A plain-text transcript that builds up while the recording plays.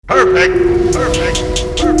Perfect. Perfect.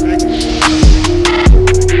 Perfect.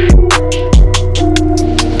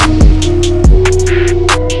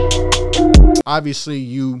 Obviously,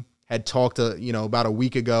 you had talked, about a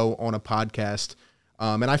week ago on a podcast,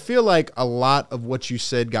 and I feel like a lot of what you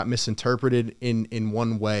said got misinterpreted in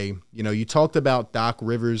one way. You talked about Doc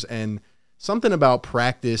Rivers and something about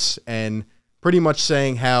practice and pretty much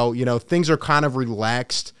saying how, things are kind of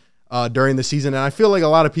relaxed during the season. And I feel like a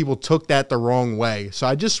lot of people took that the wrong way. So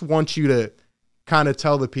I just want you to kind of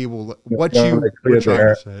tell the people what you were trying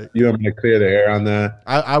to say. You want me to clear the air on that?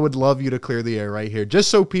 I would love you to clear the air right here, just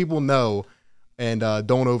so people know and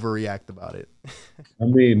don't overreact about it. I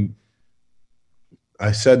mean,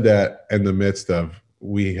 I said that in the midst of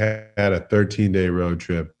we had a 13-day road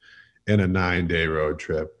trip and a 9-day road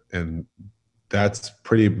trip. And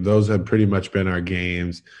those have pretty much been our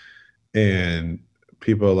games. And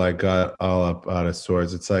people got all up out of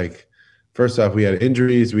sorts. It's like, first off, we had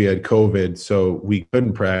injuries, we had COVID, so we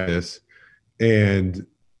couldn't practice. And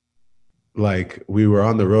we were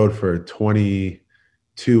on the road for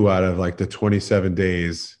 22 out of the 27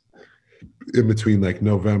 days in between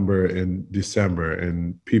November and December,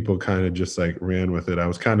 and people kind of just ran with it. I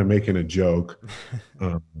was kind of making a joke,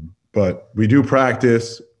 but we do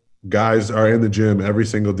practice. Guys are in the gym every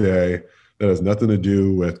single day. That has nothing to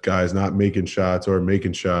do with guys not making shots or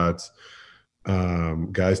making shots.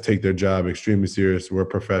 Guys take their job extremely serious. We're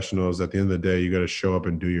professionals. At the end of the day, you got to show up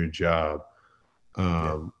and do your job.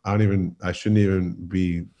 I shouldn't even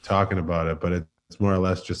be talking about it, but it's more or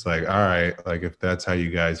less just all right, if that's how you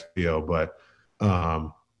guys feel. But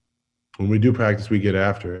when we do practice, we get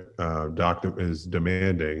after it. Doc is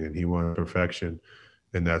demanding and he wants perfection.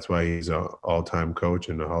 And that's why he's an all-time coach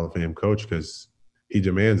and a Hall of Fame coach, because he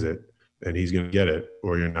demands it and he's going to get it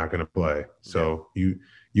or you're not going to play. So you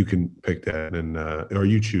can pick that or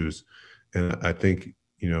you choose. And I think,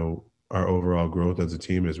 our overall growth as a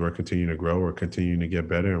team is we're continuing to grow, we're continuing to get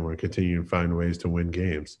better, and we're continuing to find ways to win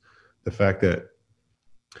games. The fact that,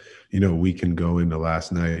 we can go into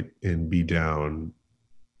last night and be down.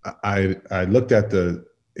 I looked at the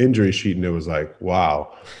injury sheet and it was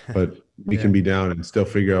wow, but we can be down and still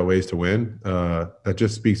figure out ways to win. That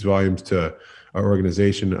just speaks volumes to our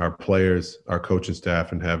organization, our players, our coaching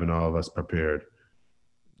staff, and having all of us prepared.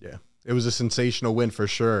 Yeah. It was a sensational win for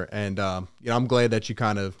sure. And, I'm glad that you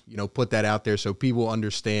kind of, put that out there so people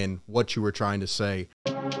understand what you were trying to say.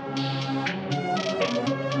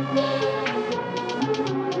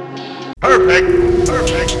 Perfect.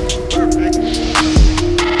 Perfect. Perfect.